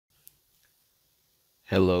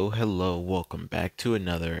Hello, welcome back to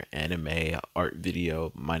another anime art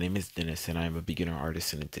video. My name is Dennis and I am a beginner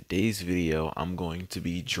artist, and in today's video I'm going to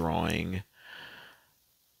be drawing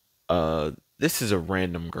this is a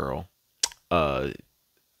random girl. Uh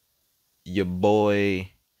your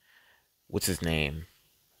boy, what's his name?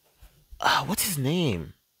 What's his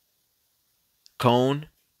name? Cone.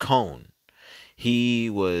 He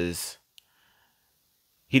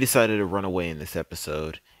decided to run away in this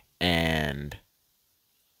episode, and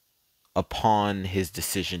upon his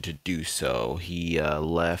decision to do so, he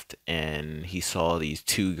left and he saw these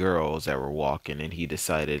two girls that were walking, and he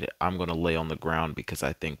decided, I'm going to lay on the ground because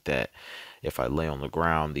I think that if I lay on the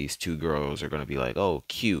ground, these two girls are going to be like, oh,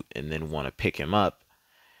 cute, and then want to pick him up.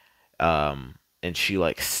 And she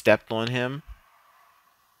like stepped on him,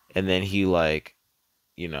 and then he like,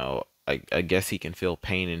 I guess he can feel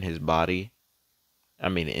pain in his body. I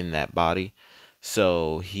mean, in that body.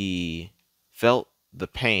 So he felt the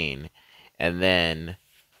pain, and then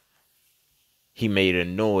he made a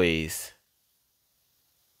noise,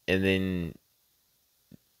 and then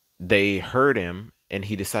they heard him, and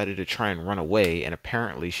he decided to try and run away. And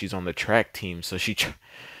apparently she's on the track team, so she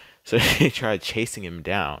tried chasing him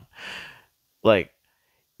down. Like,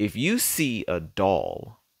 if you see a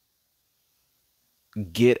doll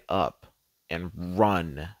get up and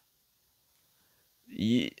run,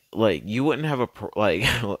 you wouldn't have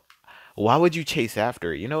why would you chase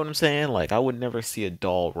after it? You know what I'm saying? Like, I would never see a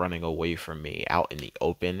doll running away from me out in the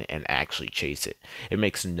open and actually chase it. It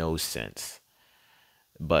makes no sense.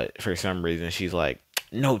 But for some reason, she's like,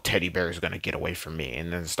 no teddy bear is going to get away from me.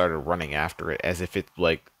 And then started running after it as if it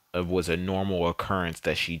was a normal occurrence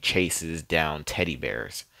that she chases down teddy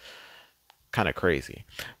bears. Kind of crazy.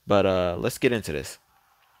 But let's get into this.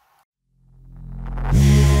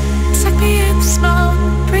 Suck me in small,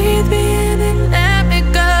 breathe me in and let me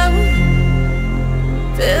go.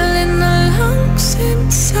 Filling the lungs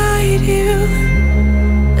inside you,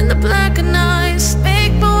 and the blackened eyes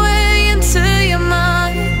make my way into your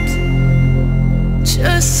mind,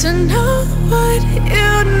 just to know what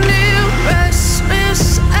you knew.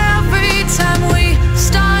 Restless every time we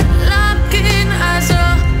start locking eyes.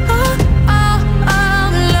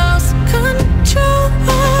 Lost control.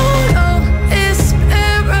 Oh, it's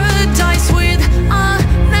paradise with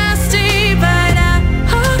honesty, but I'm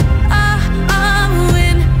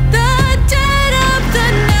in the dead of the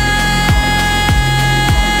night.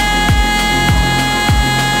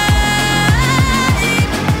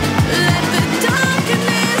 Let the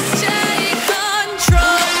darkness take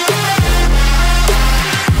control.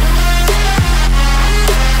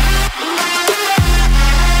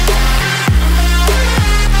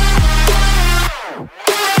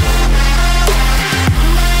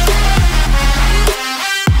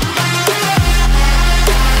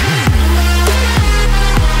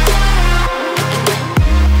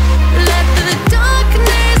 Let the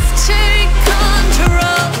darkness take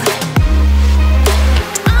control.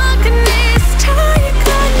 Darkness take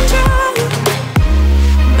control.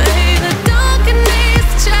 May the darkness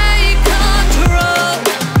take control.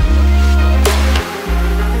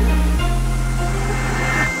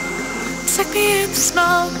 Take me in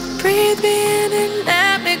small, breathe me in and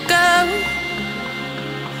let me go.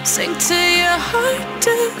 Sink to your heart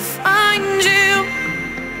to find you.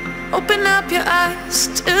 Open up your eyes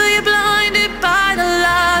till you're blinded by the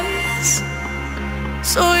lies,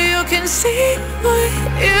 so you can see what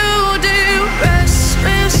you do.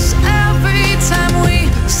 Restless every time we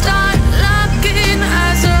start locking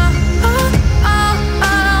eyes.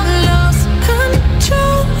 Lost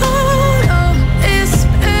control. Oh, it's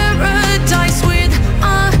paradise with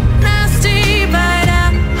honesty, but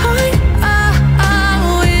I'm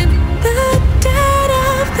in the dead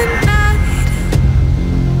of the night.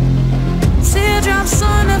 Teardrops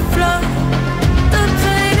on the floor. The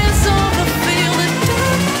pain is over. Feel the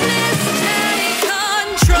darkness take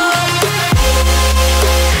control.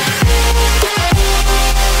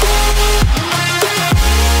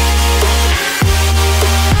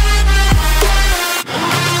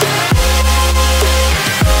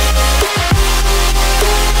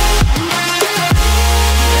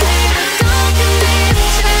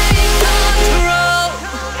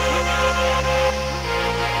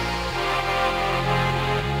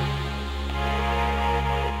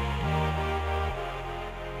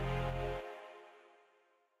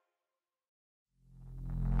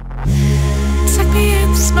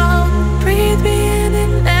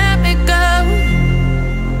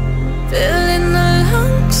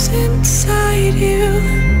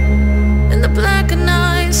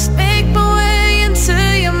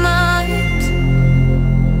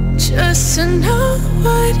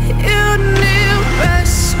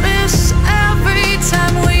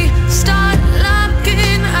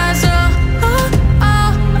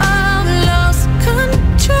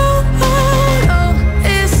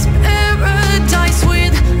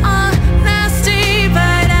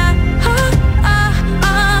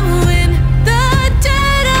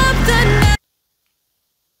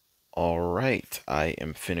 I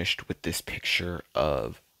am finished with this picture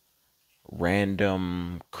of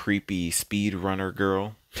random creepy speedrunner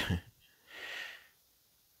girl.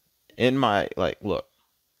 In my like, look,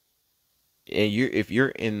 and you if you're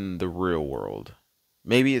in the real world,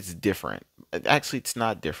 maybe it's different. Actually, it's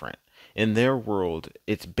not different. In their world,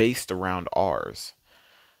 it's based around ours.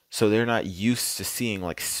 So they're not used to seeing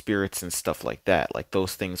like spirits and stuff like that. Like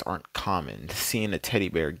those things aren't common. Seeing a teddy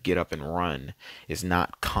bear get up and run is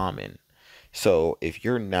not common. So if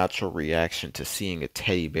your natural reaction to seeing a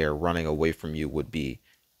teddy bear running away from you would be,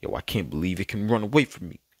 yo, I can't believe it can run away from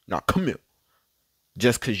me. Now come here.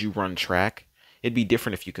 Just because you run track, it'd be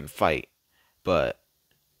different if you can fight. But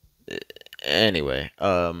anyway,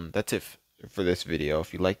 that's it for this video.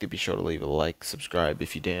 If you liked it, be sure to leave a like, subscribe.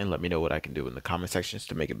 If you didn't, let me know what I can do in the comment sections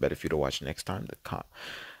to make it better for you to watch next time.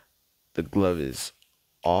 The glove is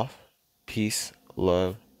off. Peace,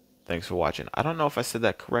 love. Thanks for watching. I don't know if I said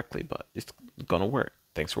that correctly, but it's gonna work.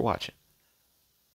 Thanks for watching.